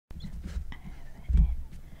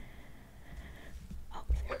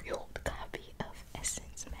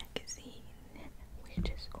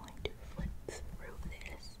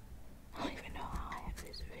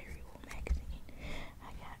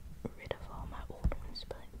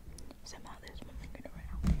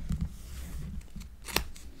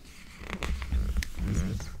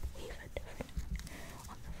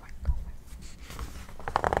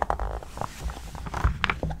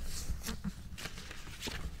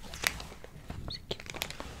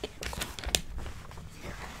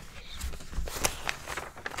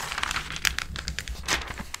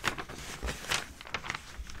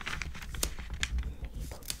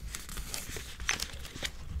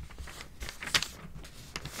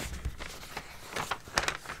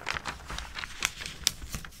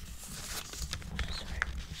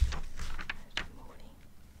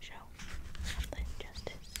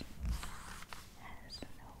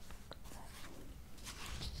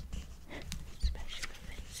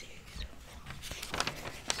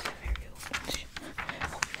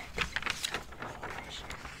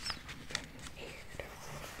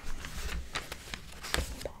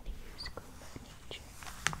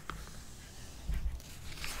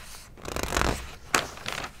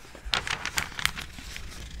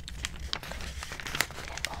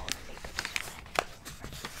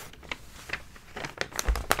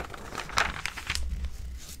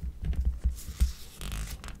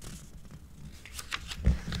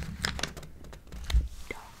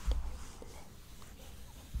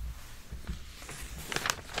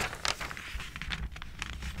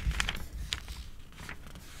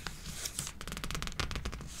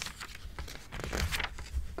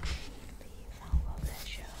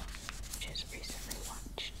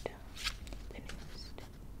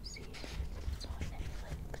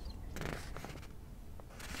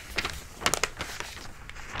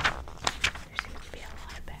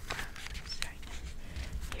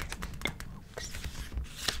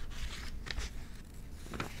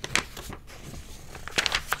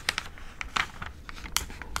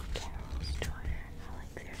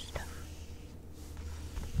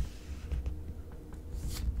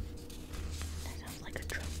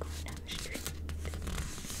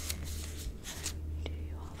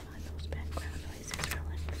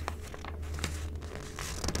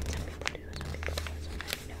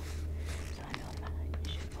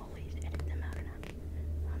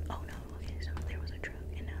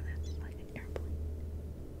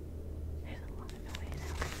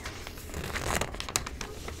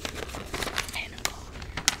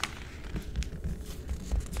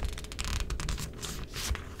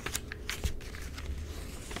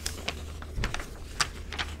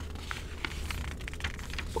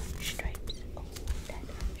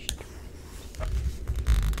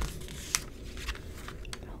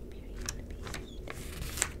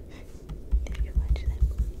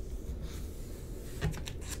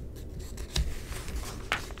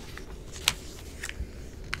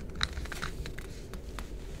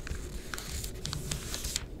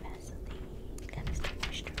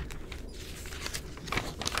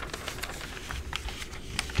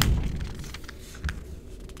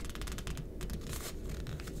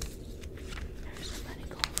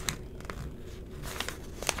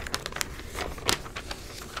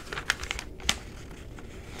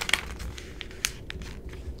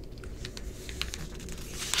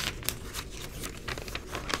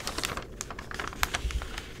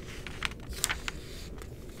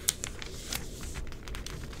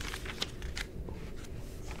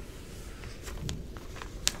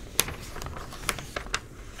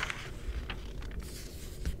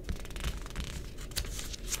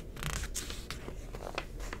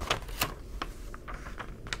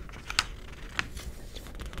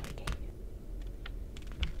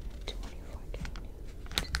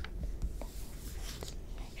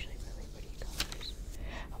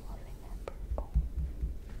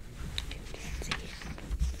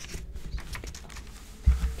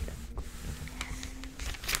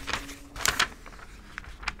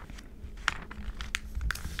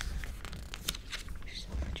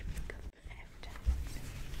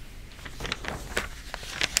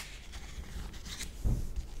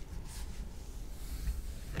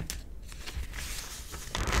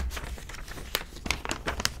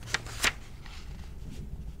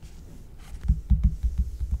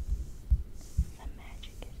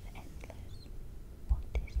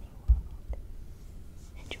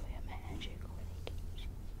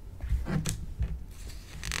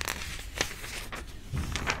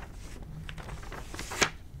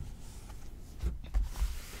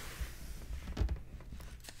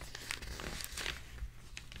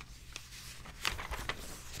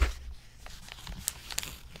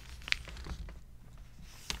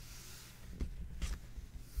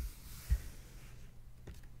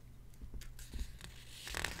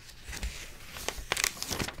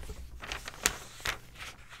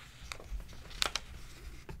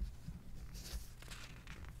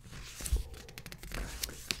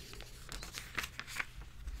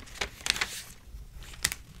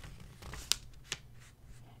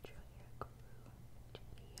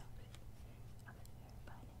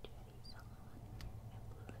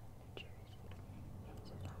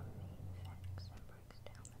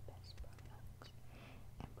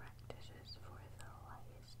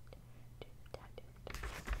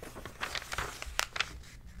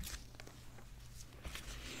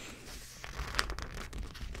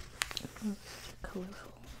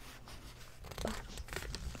colorful bottles.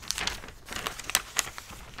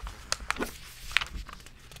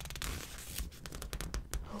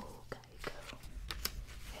 Oh, Geico.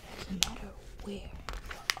 It doesn't matter where,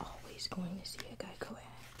 you're always going to see a Geico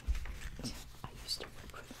ad. I used to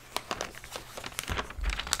work for them.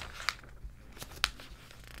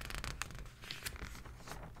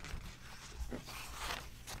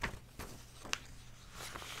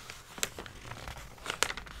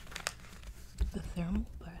 The thermal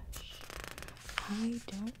brush. I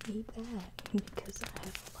don't need that because I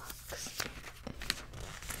have locks.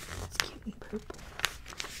 It's cute and purple.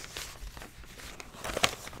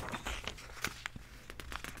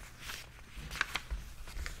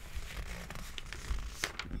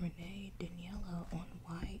 Renee Daniela on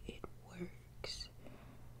why it works.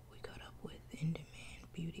 We got up with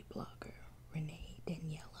in-demand beauty blogger Renee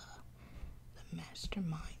Daniela, the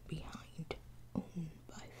mastermind behind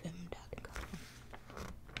ownedbyfem.com.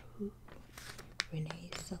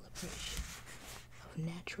 Renee's celebration of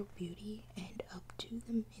natural beauty and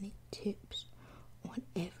up-to-the-minute tips on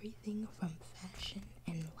everything from fashion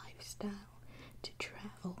and lifestyle to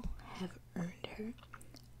travel have earned her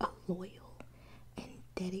a loyal and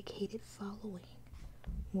dedicated following,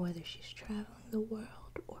 whether she's traveling the world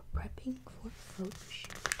or prepping for a photo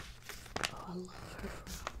shoot. Oh, I love her for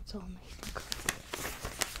real. It's all nice and crazy.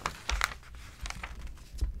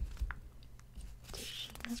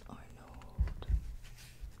 Tashina Arnold.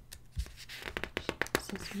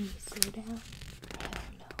 Says me slow down. Hell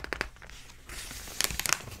no.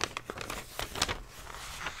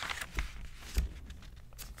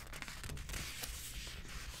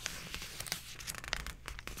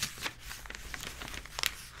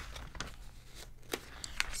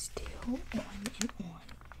 Still on and on.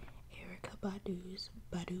 Erykah Badu's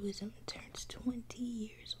Baduism turns 20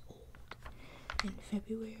 years old. In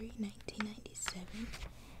February 1997,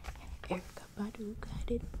 Erykah Badu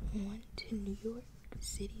guided on to New York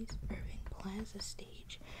City's Irving Plaza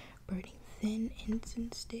stage, burning thin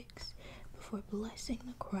incense sticks before blessing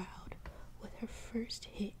the crowd with her first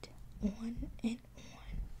hit, On and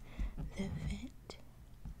On. The event,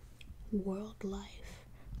 World Life,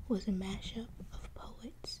 was a mashup of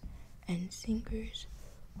poets and singers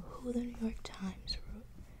who the New York Times wrote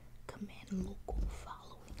command local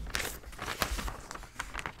following.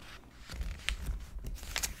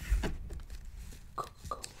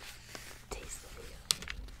 Coca-Cola. Taste the video.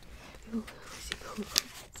 You will literally see Coca-Cola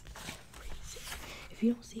ads every single. If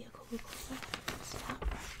you don't see a Coca-Cola ad, stop right.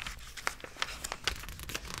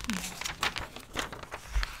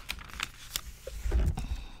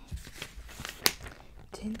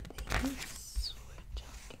 10 things we're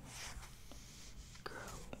talking about.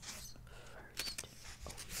 Girls first.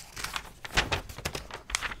 Oh yeah.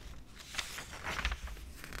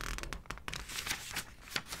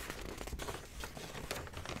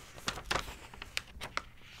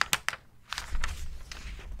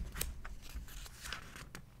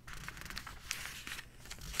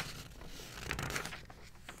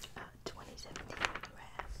 2017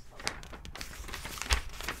 draft.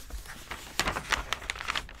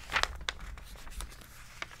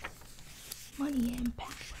 Money and power.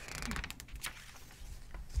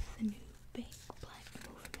 The new Bank Black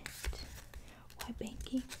movement. Why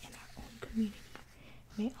banking in our own community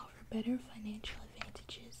may offer better financial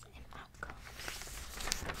advantages and outcomes.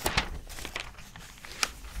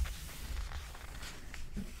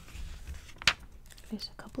 There's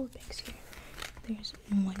a couple of banks here. There's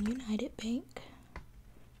One United Bank.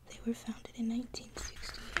 They were founded in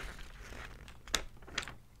 1968.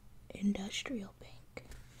 Industrial Bank,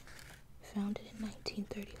 founded in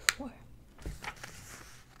 1934.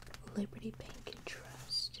 Liberty Bank and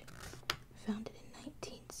Trust, founded in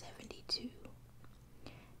 1972.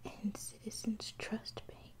 And Citizens Trust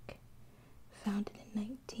Bank, founded in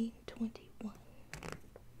 1921.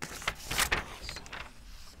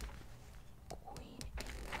 Queen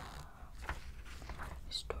Ava.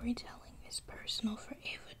 Storytelling is personal for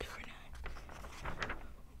Ava DuVernay.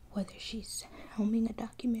 Whether she's helming a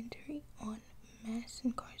documentary on mass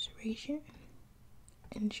incarceration,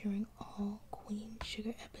 ensuring all Queen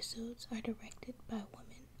Sugar episodes are directed by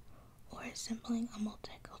women, or assembling a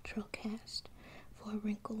multicultural cast for A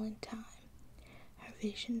Wrinkle in Time, her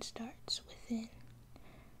vision starts within.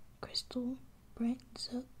 Crystal Brent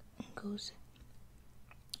Zook goes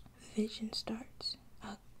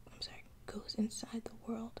inside the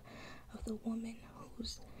world of the woman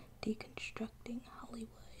who's deconstructing Hollywood.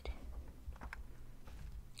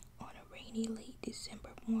 On a rainy late December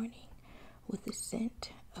morning, with the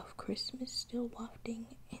scent of Christmas still wafting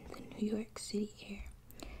in the New York City air,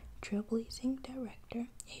 trailblazing director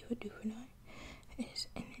Ava DuVernay is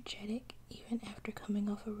energetic even after coming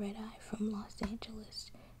off a red eye from Los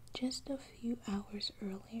Angeles just a few hours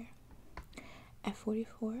earlier. At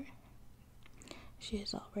 44, she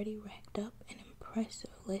has already racked up an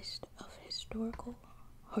impressive list of historic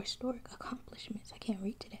accomplishments. I can't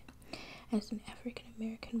read today. As an African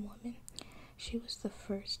American woman, she was the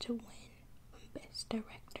first to win Best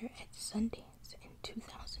Director at Sundance in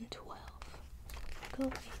 2012. Go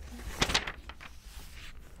Ava.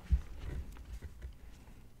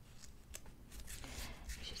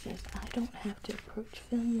 She says, I don't have to approach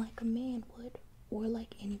film like a man would, or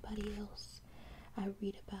like anybody else I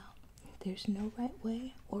read about. There's no right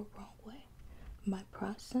way or wrong way. My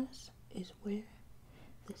process is where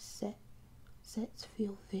the sets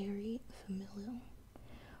feel very familiar,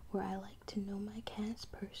 where I like to know my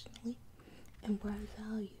cast personally, and where I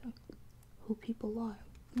value who people are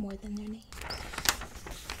more than their names.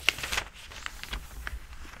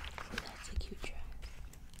 So that's a cute dress.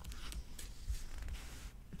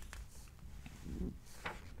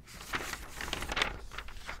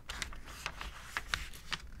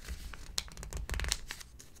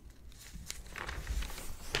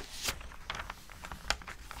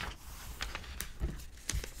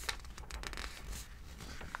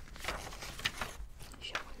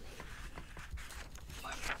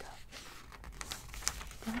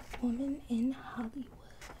 Woman in Hollywood.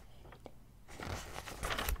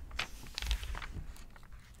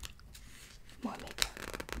 More makeup.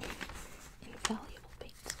 Invaluable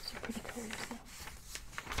paints. Some pretty colors though.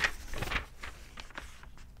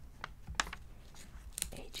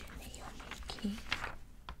 Agent Naomi King.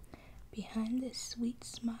 Behind this sweet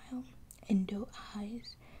smile and doe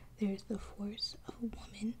eyes, there's the force of a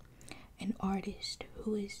woman, an artist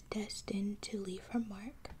who is destined to leave her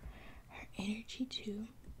mark. Her energy too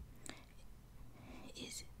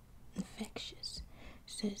is infectious,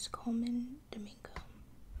 says Coleman Domingo.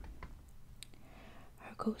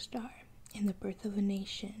 Her co-star in The Birth of a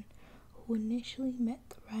Nation, who initially met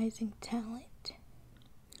the rising talent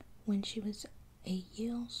when she was a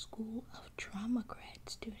Yale School of Drama grad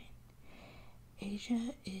student.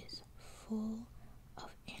 Asia is full of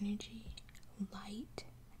energy, light,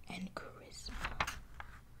 and charisma.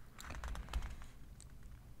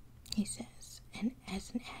 He says, and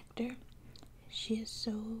as an actor, she is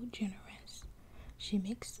so generous. She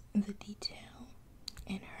makes the detail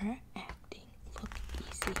in her acting look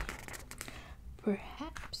easy.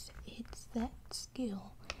 Perhaps it's that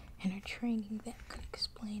skill and her training that could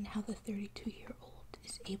explain how the 32-year-old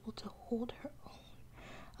is able to hold her own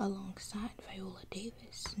alongside Viola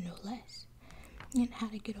Davis, no less, and how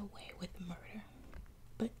to get away with murder.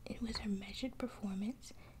 But it was her measured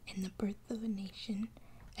performance in The Birth of a Nation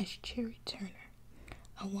as Cherry Turner,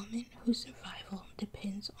 a woman whose survival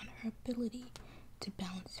depends on her ability to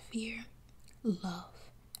balance fear,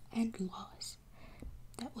 love, and loss.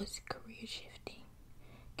 That was career shifting.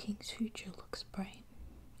 King's future looks bright,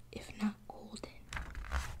 if not golden.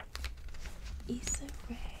 Issa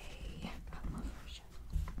Rae. I love her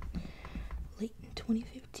show. Late in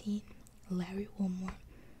 2015, Larry Wilmore,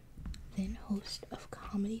 then host of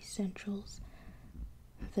Comedy Central's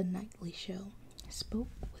The Nightly Show, spoke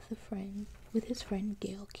with his friend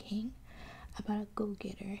Gayle King about a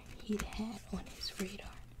go-getter he'd had on his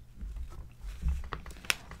radar.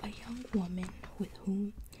 A young woman with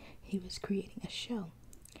whom he was creating a show.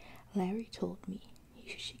 Larry told me,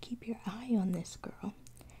 you should keep your eye on this girl.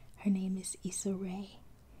 Her name is Issa Rae,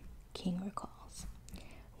 King recalls.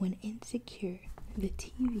 When Insecure, the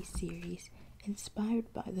TV series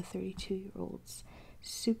inspired by the 32-year-old's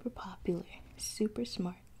super popular, super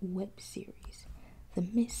smart web series, The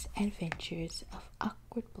Misadventures of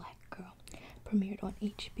Awkward Black Girl, premiered on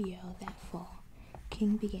HBO that fall,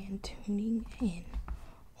 King began tuning in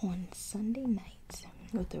on Sunday nights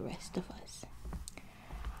with the rest of us.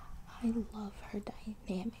 I love her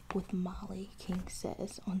dynamic with Molly, King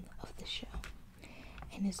says of the show.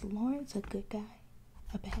 And is Lawrence a good guy,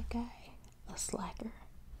 a bad guy, a slacker?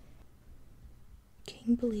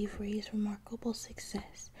 King believes Ray's remarkable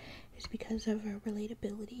success is because of her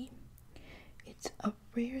relatability. It's a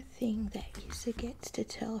rare thing that Issa gets to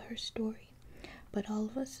tell her story, but all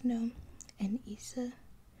of us know, and Issa,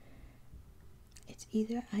 it's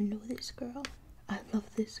either I know this girl, I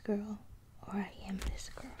love this girl, or I am this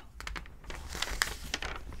girl.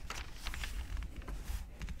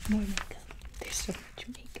 More makeup. There's so much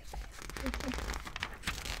makeup.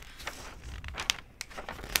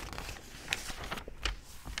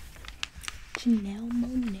 Janelle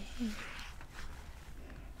Monáe.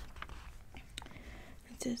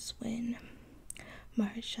 It says when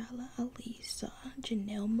Mahershala Ali saw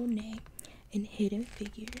Janelle Monáe in Hidden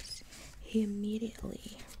Figures, He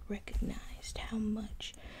immediately recognized how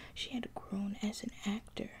much she had grown as an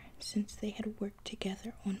actor since they had worked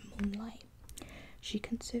together on Moonlight. She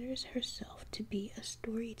considers herself to be a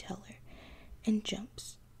storyteller and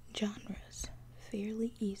jumps genres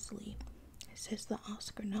fairly easily, says the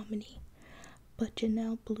Oscar nominee. But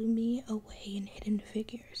Janelle blew me away in Hidden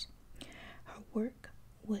Figures. Her work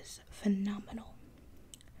was phenomenal.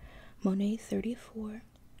 Monet, 34,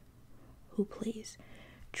 who plays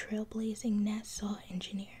trailblazing NASA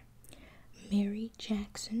engineer Mary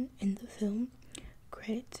Jackson in the film,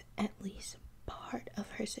 credits at least part of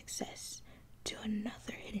her success to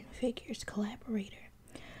another Hidden Figures collaborator,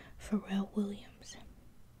 Pharrell Williams.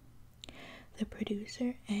 The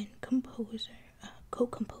producer and co-composer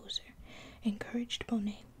encouraged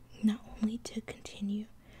Monet not only to continue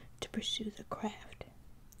to pursue the craft,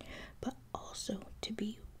 but also to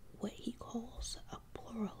be what he calls a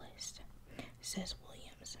pluralist, says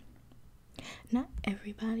Williams. Not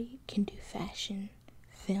everybody can do fashion,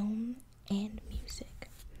 film, and music.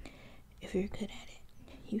 If you're good at it,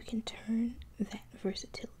 you can turn that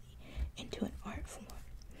versatility into an art form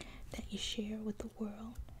that you share with the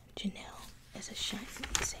world. Janelle is a shining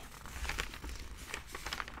example.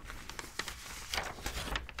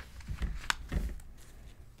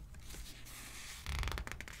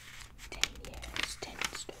 10 years, 10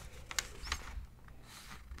 stories.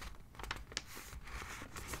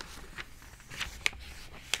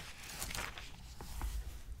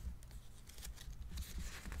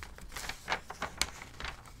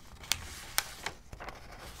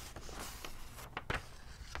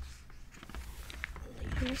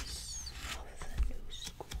 Leaders of the new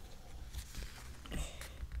school.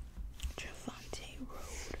 Trevante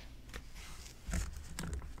Road.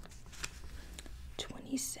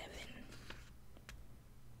 27.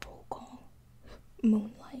 Roll call.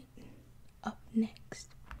 Moonlight. Up next.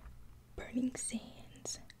 Burning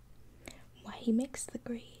Sands. Why he makes the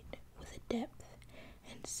grade with a depth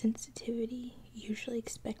and sensitivity usually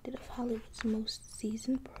expected of Hollywood's most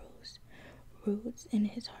seasoned pros, roots in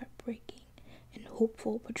his heartbreaking and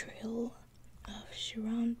hopeful portrayal of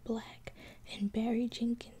Sharon Black and Barry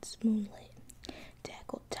Jenkins' Moonlight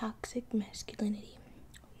tackled toxic masculinity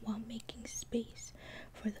while making space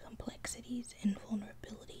for the complexities and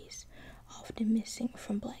vulnerabilities often missing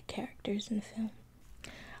from black characters in film.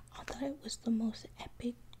 I thought it was the most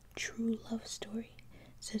epic true love story,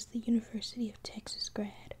 says the University of Texas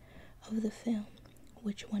grad of the film,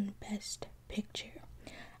 which won Best Picture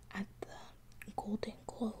at the Golden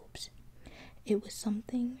Globes. It was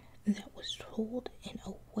something that was told in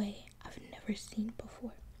a way I've never seen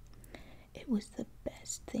before. It was the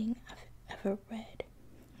best thing I've ever read.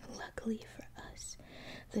 Luckily for us,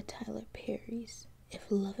 the Tyler Perry's If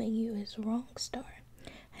Loving You Is Wrong star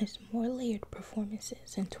has more layered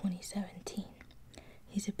performances in 2017.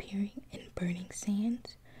 He's appearing in Burning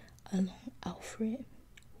Sands along Alfred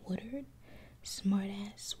Woodard,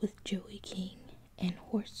 Smartass with Joey King, and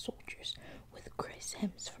Horse Soldiers with Chris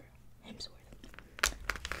Hemsworth.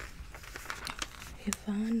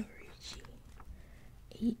 Yvonne Ricci,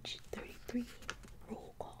 age 33,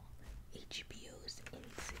 roll call, HBO's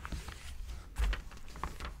Insecure.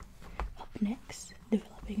 Up next,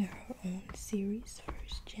 developing her own series,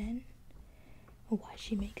 First Gen, Why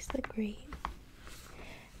She Makes the Grade.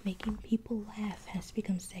 Making people laugh has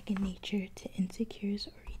become second nature to Insecure's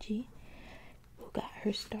Ricci, who got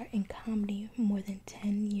her start in comedy more than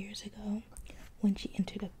 10 years ago when she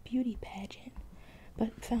entered a beauty pageant,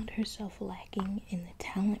 but found herself lacking in the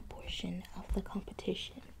talent portion of the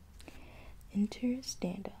competition. Enter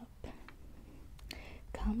stand-up.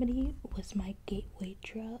 Comedy was my gateway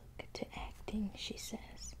drug to acting, she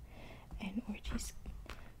says, and Orgy's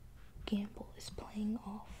gamble is playing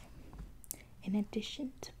off. In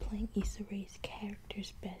addition to playing Issa Rae's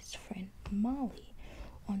character's best friend, Molly,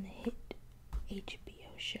 on the hit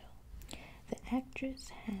HBO show, the actress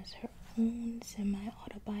has her own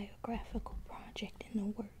semi-autobiographical project in the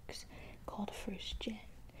works called First Gen,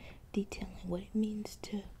 detailing what it means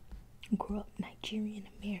to grow up Nigerian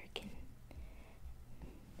American.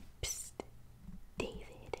 Psst,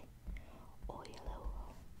 David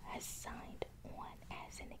Oyelowo has signed on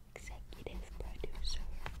as an executive producer.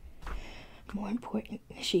 More important,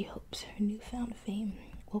 she hopes her newfound fame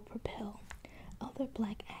will propel other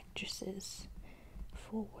black actresses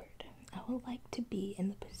forward. I would like to be in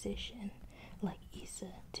the position like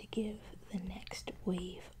Issa to give the next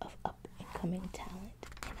wave of up-and-coming talent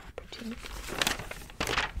an opportunity.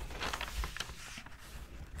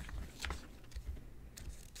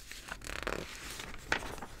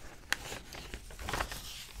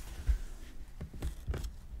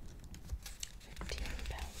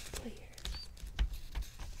 Power players.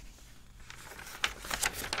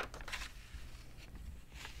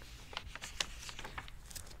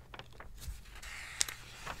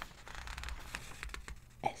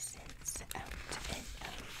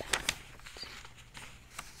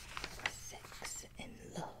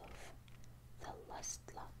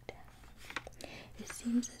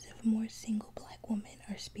 single black women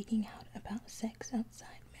are speaking out about sex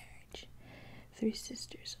outside marriage. 3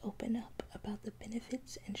 sisters open up about the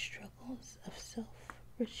benefits and struggles of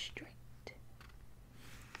self-restraint.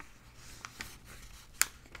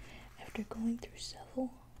 After going through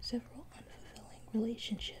several unfulfilling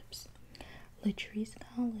relationships, Latrice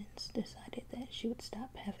Collins decided that she would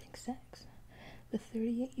stop having sex. The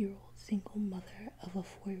 38-year-old single mother of a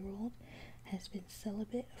 4-year-old has been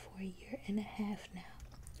celibate for a year and a half now.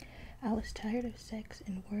 I was tired of sex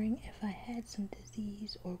and worrying if I had some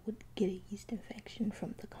disease or would get a yeast infection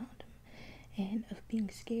from the condom, and of being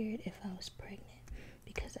scared if I was pregnant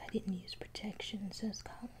because I didn't use protection, says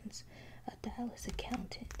Collins, a Dallas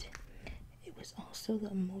accountant. It was also the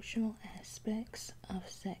emotional aspects of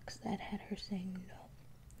sex that had her saying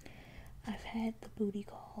no. I've had the booty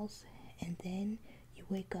calls, and then you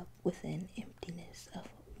wake up with an emptiness of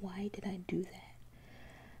why did I do that?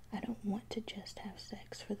 I don't want to just have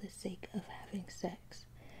sex for the sake of having sex.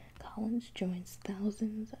 Collins joins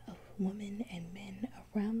thousands of women and men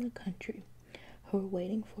around the country who are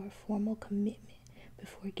waiting for a formal commitment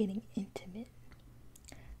before getting intimate.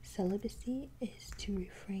 Celibacy is to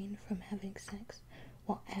refrain from having sex,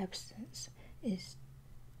 while abstinence is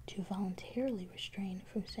to voluntarily restrain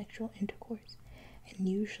from sexual intercourse and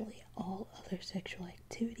usually all other sexual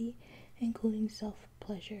activity, including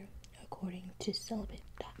self-pleasure, according to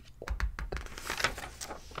celibate.org.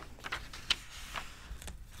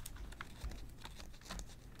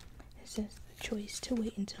 It says the choice to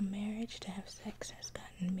wait until marriage to have sex has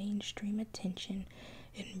gotten mainstream attention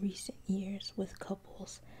in recent years, with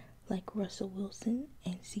couples like Russell Wilson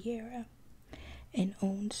and Sierra, and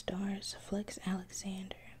OWN stars Flex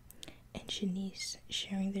Alexander and Shanice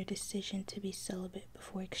sharing their decision to be celibate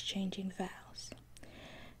before exchanging vows.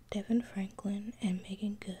 Devin Franklin and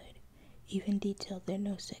Megan Good even detailed their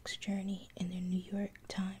no-sex journey in their New York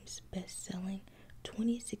Times best-selling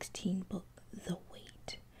 2016 book, The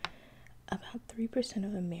Wait. About 3%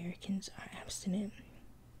 of Americans are abstinent,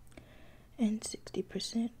 and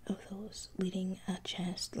 60% of those leading a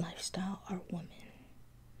chaste lifestyle are women,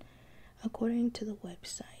 according to the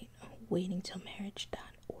website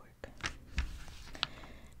waitingtillmarriage.org.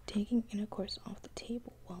 Taking intercourse off the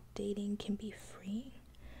table while dating can be freeing.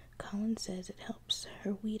 Collins says it helps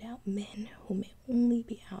her weed out men who may only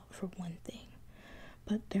be out for one thing,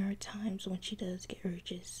 but there are times when she does get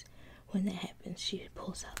urges. When that happens, she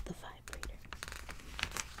pulls out the vibrator.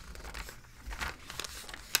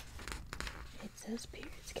 It says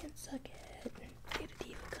periods can suck it. Get a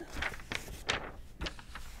diva cup.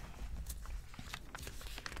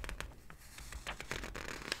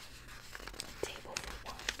 Table for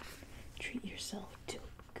one. Treat yourself to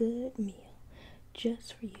a good meal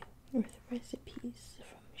just for you, with recipes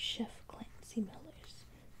from Chef Clancy Miller's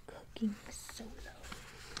Cooking Solo.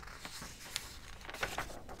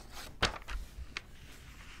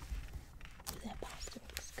 That pasta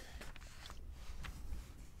looks good.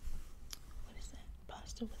 What is that?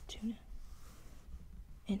 Pasta with tuna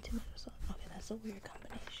and tomato sauce. Okay, that's a weird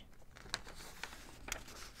combination.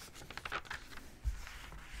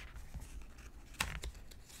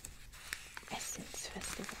 Essence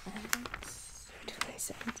Festival Ads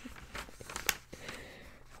 2017.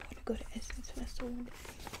 I want to go to Essence Festival one day.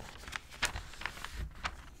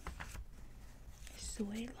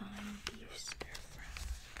 Soy lime beef stir fry.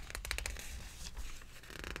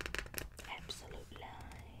 Absolute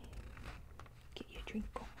lime. Get your drink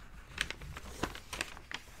on.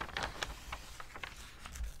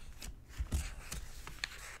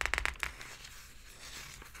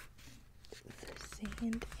 The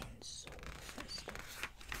Sand and Soul Festival.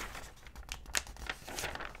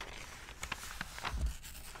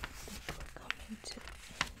 We're coming to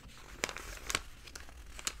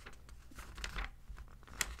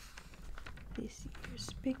this year's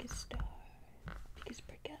biggest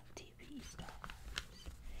breakout TV stars.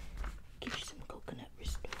 Get you some coconut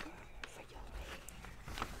restorer for your hair.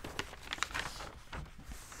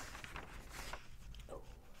 Oh,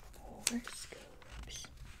 horoscopes.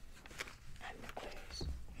 I'm Aquarius.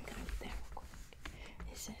 I'm gonna do that real quick.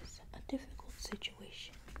 It says a difficult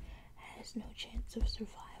situation has no chance of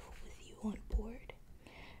survival with you on board.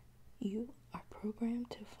 You are programmed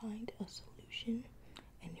to find a solution,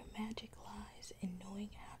 and your magic lies in knowing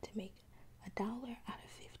how to make $1 out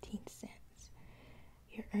of 15 cents.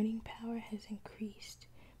 Your earning power has increased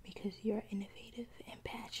because you're innovative and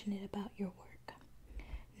passionate about your work.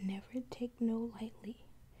 Never take no lightly.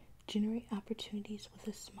 Generate opportunities with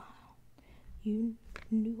a smile. You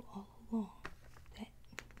knew all along that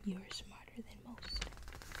you're smarter than most.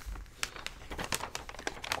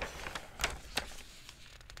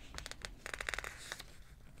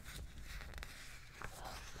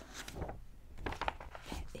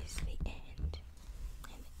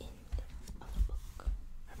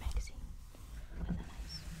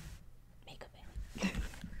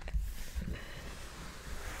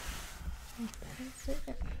 I'll pass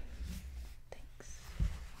it.